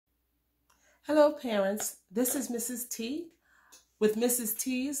Hello parents, this is Mrs. T with Mrs.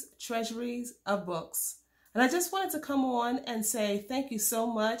 T's Treasuries of Books. And I just wanted to come on and say thank you so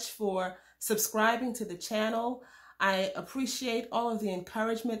much for subscribing to the channel. I appreciate all of the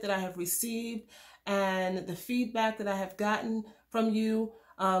encouragement that I have received and the feedback that I have gotten from you.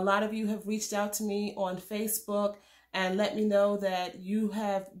 A lot of you have reached out to me on Facebook and let me know that you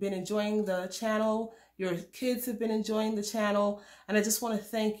have been enjoying the channel, your kids have been enjoying the channel, and I just want to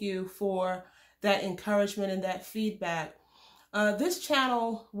thank you for that encouragement and that feedback. This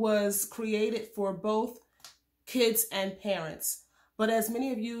channel was created for both kids and parents, but as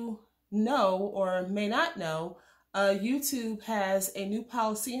many of you know or may not know, YouTube has a new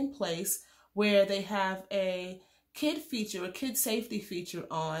policy in place where they have a kid feature, a kid safety feature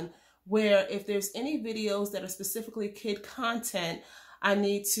on, where if there's any videos that are specifically kid content, I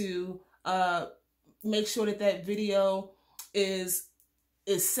need to make sure that that video is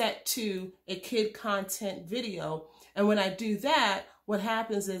set to a kid content video. And when I do that, what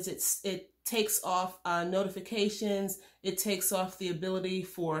happens is it takes off notifications, it takes off the ability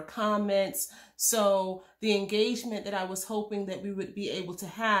for comments. So the engagement that I was hoping that we would be able to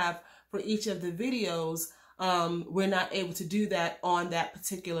have for each of the videos, we're not able to do that on that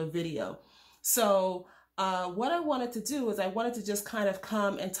particular video. So what I wanted to do is I wanted to just kind of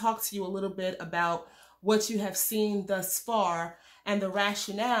come and talk to you a little bit about what you have seen thus far and the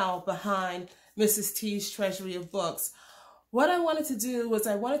rationale behind Mrs. T's Treasury of Books. What I wanted to do was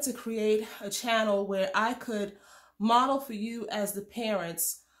I wanted to create a channel where I could model for you as the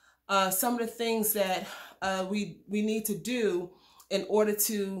parents some of the things that we need to do in order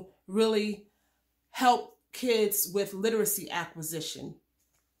to really help kids with literacy acquisition.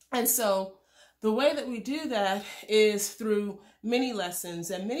 And so the way that we do that is through mini lessons,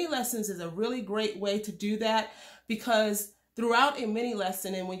 and mini lessons is a really great way to do that because throughout a mini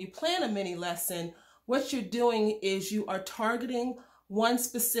lesson, and when you plan a mini lesson, what you're doing is you are targeting one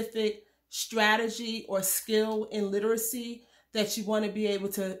specific strategy or skill in literacy that you want to be able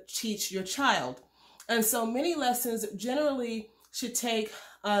to teach your child. And so mini lessons generally should take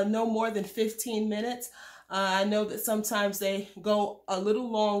no more than 15 minutes. I know that sometimes they go a little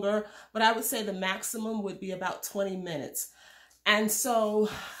longer, but I would say the maximum would be about 20 minutes. And so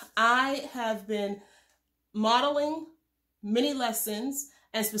I have been modeling mini lessons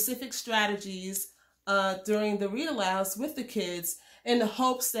and specific strategies during the read-alouds with the kids in the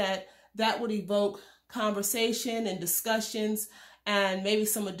hopes that that would evoke conversation and discussions, and maybe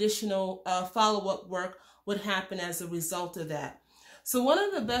some additional follow-up work would happen as a result of that. So one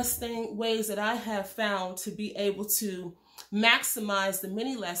of the best ways that I have found to be able to maximize the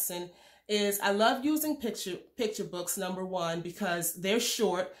mini lesson is I love using picture books, number one, because they're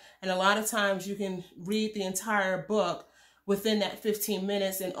short, and a lot of times you can read the entire book within that 15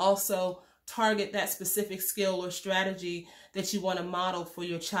 minutes and also target that specific skill or strategy that you want to model for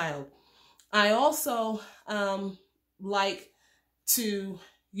your child. I also like to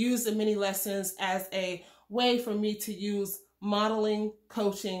use the mini lessons as a way for me to use modeling,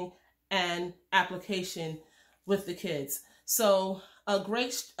 coaching, and application with the kids. So a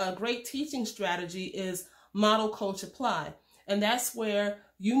great teaching strategy is model, coach, apply. And that's where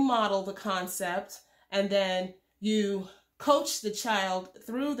you model the concept and then you coach the child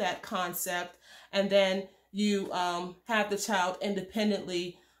through that concept, and then you have the child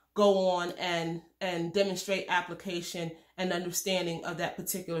independently go on and demonstrate application and understanding of that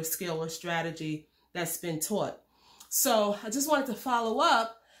particular skill or strategy that's been taught. So I just wanted to follow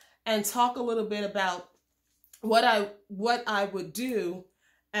up and talk a little bit about what I would do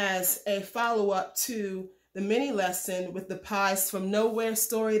as a follow-up to the mini lesson with the Pies from Nowhere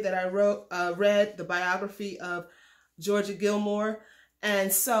story that I read, the biography of Georgia Gilmore.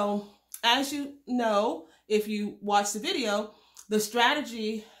 And so, as you know, if you watch the video, the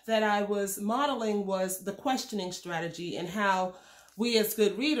strategy that I was modeling was the questioning strategy, and how we as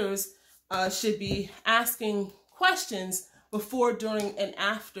good readers should be asking questions before, during, and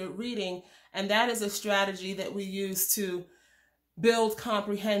after reading. And that is a strategy that we use to build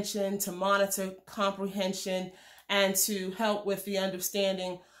comprehension, to monitor comprehension, and to help with the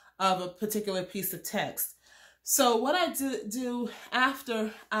understanding of a particular piece of text. So what I do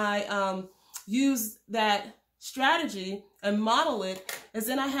after I use that strategy and model it is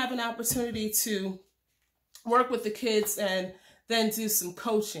then I have an opportunity to work with the kids and then do some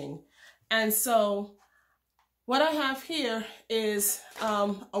coaching. And so what I have here is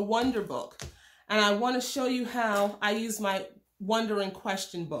a wonder book, and I want to show you how I use my wondering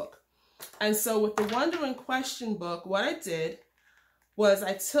question book. And so with the wondering question book, what I did was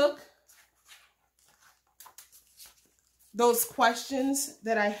I took those questions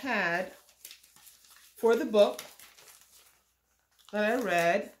that I had for the book that I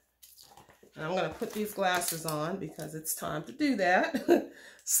read. And I'm going to put these glasses on because it's time to do that.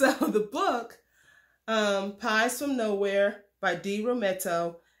 So the book, Pies from Nowhere by D.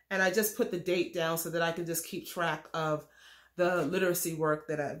 Rometto, and I just put the date down so that I can just keep track of the literacy work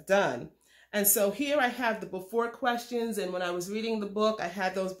that I've done. And so here I have the before questions, and when I was reading the book, I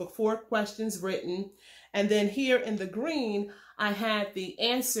had those before questions written. And then here in the green, I had the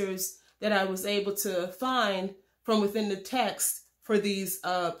answers that I was able to find from within the text for these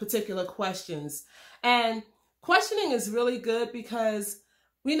particular questions. And questioning is really good because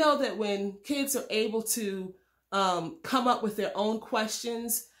we know that when kids are able to come up with their own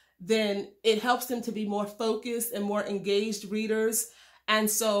questions, then it helps them to be more focused and more engaged readers. And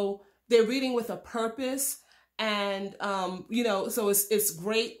so they're reading with a purpose. And, so it's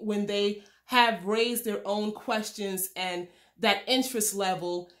great when they have raised their own questions and that interest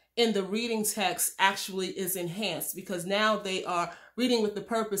level in the reading text actually is enhanced because now they are reading with the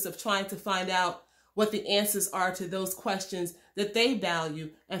purpose of trying to find out what the answers are to those questions that they value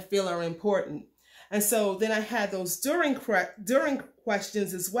and feel are important. And so then I had those during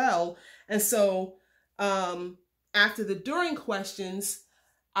questions as well. And so after the during questions,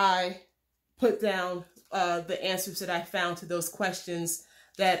 I put down the answers that I found to those questions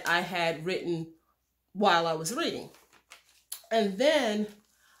that I had written while I was reading. And then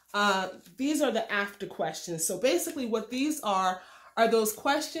these are the after questions. So basically what these are those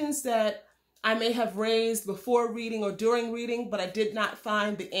questions that I may have raised before reading or during reading, but I did not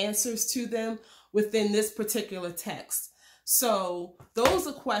find the answers to them within this particular text. So those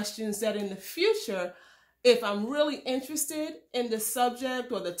are questions that in the future, if I'm really interested in the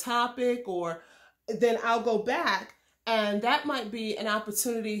subject or the topic, or then I'll go back, and that might be an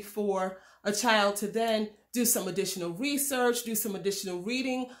opportunity for a child to then do some additional research, do some additional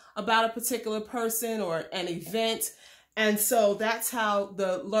reading about a particular person or an event. And so that's how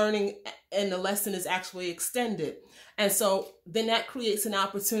the learning and the lesson is actually extended. And so then that creates an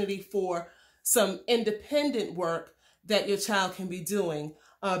opportunity for some independent work that your child can be doing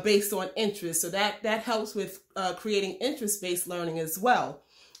based on interest. So that helps with creating interest-based learning as well.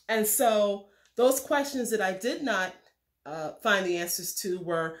 And so those questions that I did not find the answers to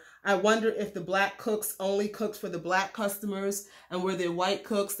were, I wonder if the black cooks only cooked for the black customers, and were there white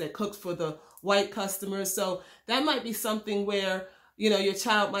cooks that cooked for the white customers. So that might be something where, your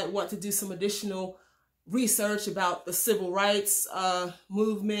child might want to do some additional research about the civil rights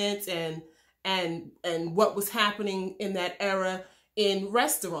movement and what was happening in that era in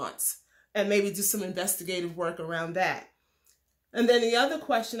restaurants, and maybe do some investigative work around that. And then the other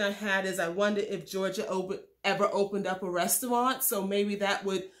question I had is, I wonder if Georgia ever opened up a restaurant. So maybe that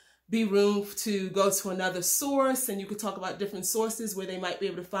would be room to go to another source, and you could talk about different sources where they might be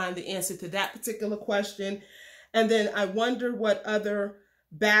able to find the answer to that particular question. And then I wonder what other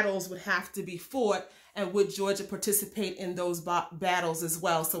battles would have to be fought, and would Georgia participate in those battles as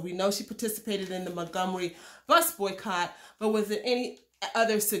well? So we know she participated in the Montgomery bus boycott, but was there any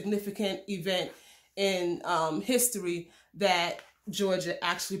other significant event in history that Georgia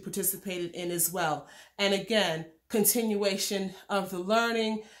actually participated in as well? And again, continuation of the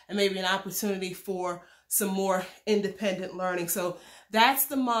learning and maybe an opportunity for some more independent learning. So that's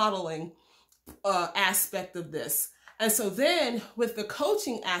the modeling aspect of this. And so then with the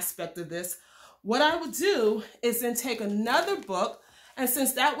coaching aspect of this, what I would do is then take another book, and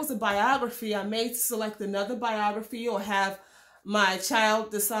since that was a biography, I may select another biography or have my child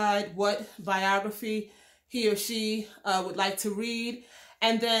decide what biography he or she would like to read.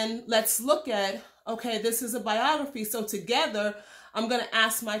 And then let's look at, okay, this is a biography. So together, I'm going to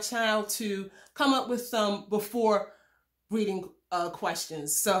ask my child to come up with some before reading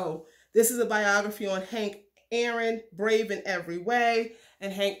questions. So this is a biography on Hank Aaron, brave in every way.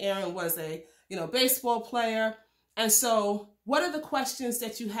 And Hank Aaron was a, baseball player. And so what are the questions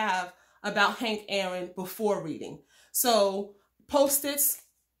that you have about Hank Aaron before reading? So Post-its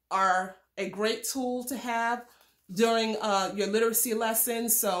are a great tool to have during your literacy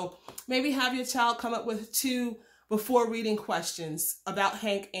lessons. So maybe have your child come up with 2 before reading questions about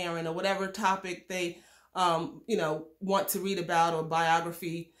Hank Aaron or whatever topic they, want to read about, or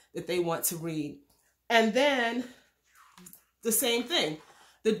biography that they want to read. And then the same thing,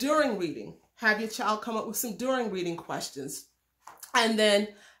 the during reading. Have your child come up with some during reading questions. And then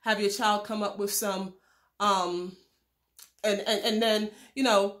have your child come up with some, and then,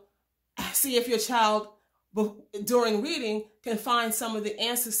 see if your child during reading can find some of the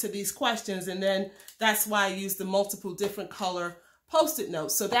answers to these questions. And then that's why I use the multiple different color Post-it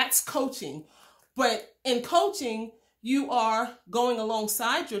notes. So that's coaching. But in coaching, you are going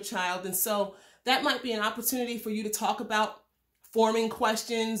alongside your child. And so that might be an opportunity for you to talk about forming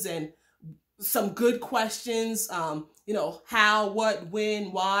questions and some good questions, you know, how, what,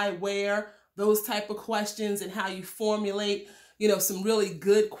 when, why, where, those type of questions, and how you formulate, you know, some really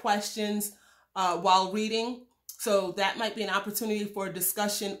good questions while reading. So that might be an opportunity for a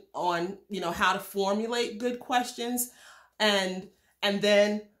discussion on, you know, how to formulate good questions, and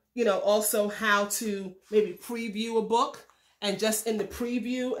then, you know, also how to maybe preview a book. And just in the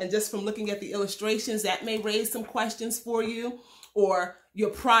preview and just from looking at the illustrations, that may raise some questions for you, or your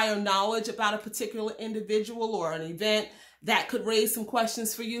prior knowledge about a particular individual or an event that could raise some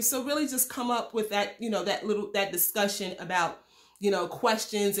questions for you. So really just come up with that, you know, that discussion about, you know,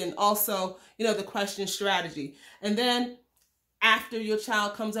 questions, and also, you know, the question strategy. And then after your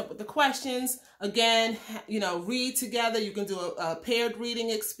child comes up with the questions, again, you know, read together. You can do a paired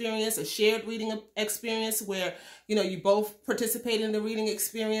reading experience, a shared reading experience where, you know, you both participate in the reading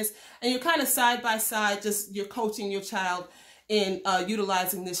experience, and you're kind of side by side, just you're coaching your child in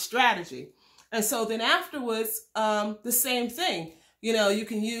utilizing this strategy. And so then afterwards, the same thing. You know, you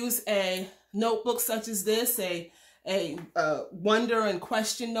can use a notebook such as this, a wonder and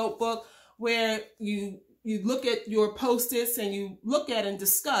question notebook, where you look at your Post-its and you look at and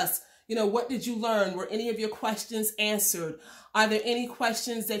discuss, you know, what did you learn? Were any of your questions answered? Are there any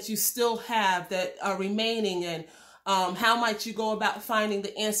questions that you still have that are remaining? And how might you go about finding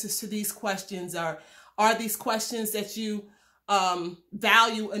the answers to these questions? Are these questions that you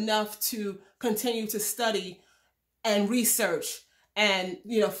value enough to continue to study and research and,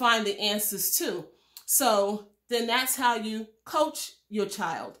 you know, find the answers to? So then that's how you coach your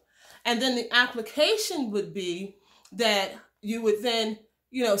child. And then the application would be that you would then,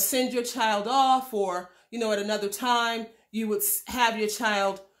 you know, send your child off, or, you know, at another time, you would have your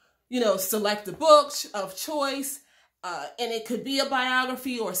child, you know, select a book of choice, and it could be a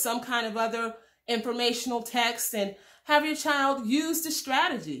biography or some kind of other informational text, and have your child use the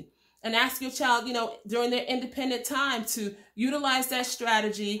strategy, and ask your child, you know, during their independent time to utilize that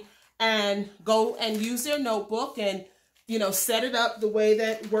strategy and go and use their notebook and, you know, set it up the way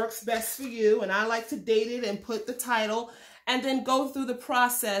that works best for you. And I like to date it and put the title, and then go through the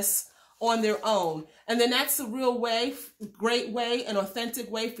process on their own. And then that's a real way, great way, an authentic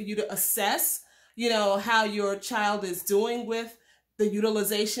way for you to assess, you know, how your child is doing with the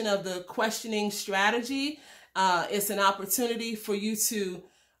utilization of the questioning strategy. It's an opportunity for you to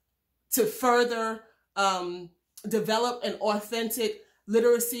further develop an authentic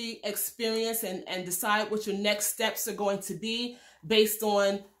literacy experience, and decide what your next steps are going to be based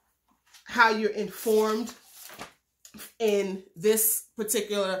on how you're informed in this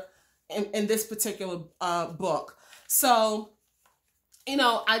particular book. So, you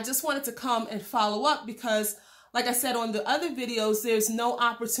know, I just wanted to come and follow up because, like I said on the other videos, there's no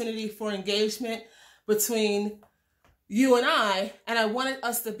opportunity for engagement between you and I wanted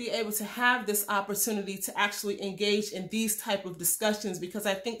us to be able to have this opportunity to actually engage in these type of discussions, because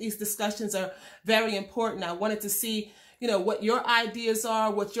I think these discussions are very important. I wanted to see, you know, what your ideas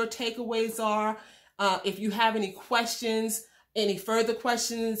are, what your takeaways are. If you have any questions, any further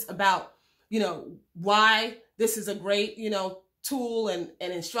questions about, you know, why this is a great, you know, tool and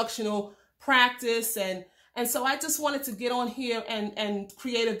instructional practice. And so I just wanted to get on here and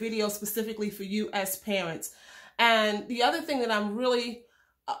create a video specifically for you as parents. And the other thing that I'm really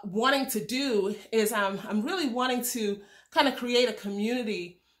wanting to do is I'm really wanting to kind of create a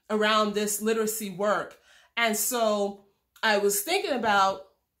community around this literacy work. And so I was thinking about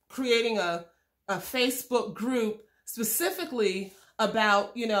creating a Facebook group specifically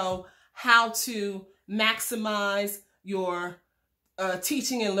about, you know, how to maximize your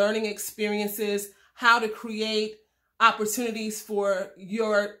teaching and learning experiences, how to create opportunities for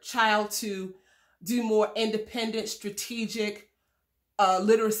your child to do more independent, strategic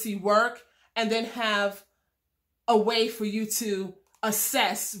literacy work, and then have a way for you to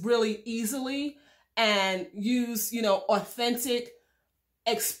assess really easily and use, you know, authentic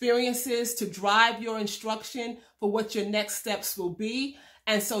experiences to drive your instruction for what your next steps will be.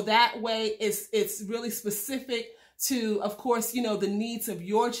 And so that way it's really specific to, of course, you know, the needs of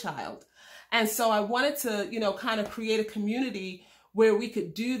your child. And so I wanted to, you know, kind of create a community where we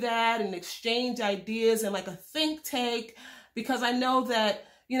could do that and exchange ideas and like a think tank, because I know that,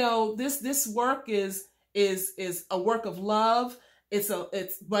 you know, this work is a work of love.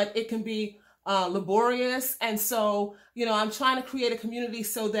 But it can be laborious. And so, you know, I'm trying to create a community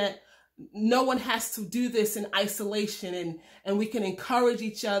so that no one has to do this in isolation, and we can encourage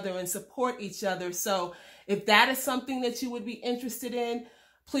each other and support each other. So if that is something that you would be interested in,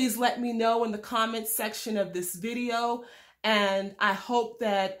 please let me know in the comments section of this video. And I hope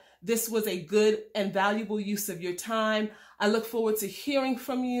that, this was a good and valuable use of your time. I look forward to hearing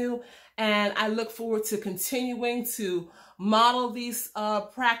from you, and I look forward to continuing to model these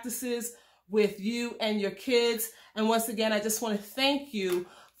practices with you and your kids. And once again, I just want to thank you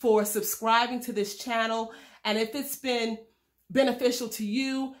for subscribing to this channel. And if it's been beneficial to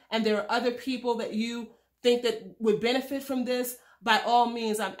you and there are other people that you think that would benefit from this, by all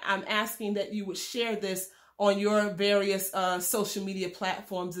means, I'm asking that you would share this on your various social media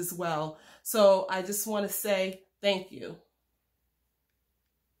platforms as well. So I just want to say thank you.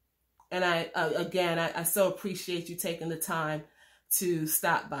 And I so appreciate you taking the time to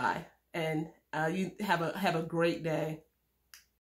stop by, and you have a great day.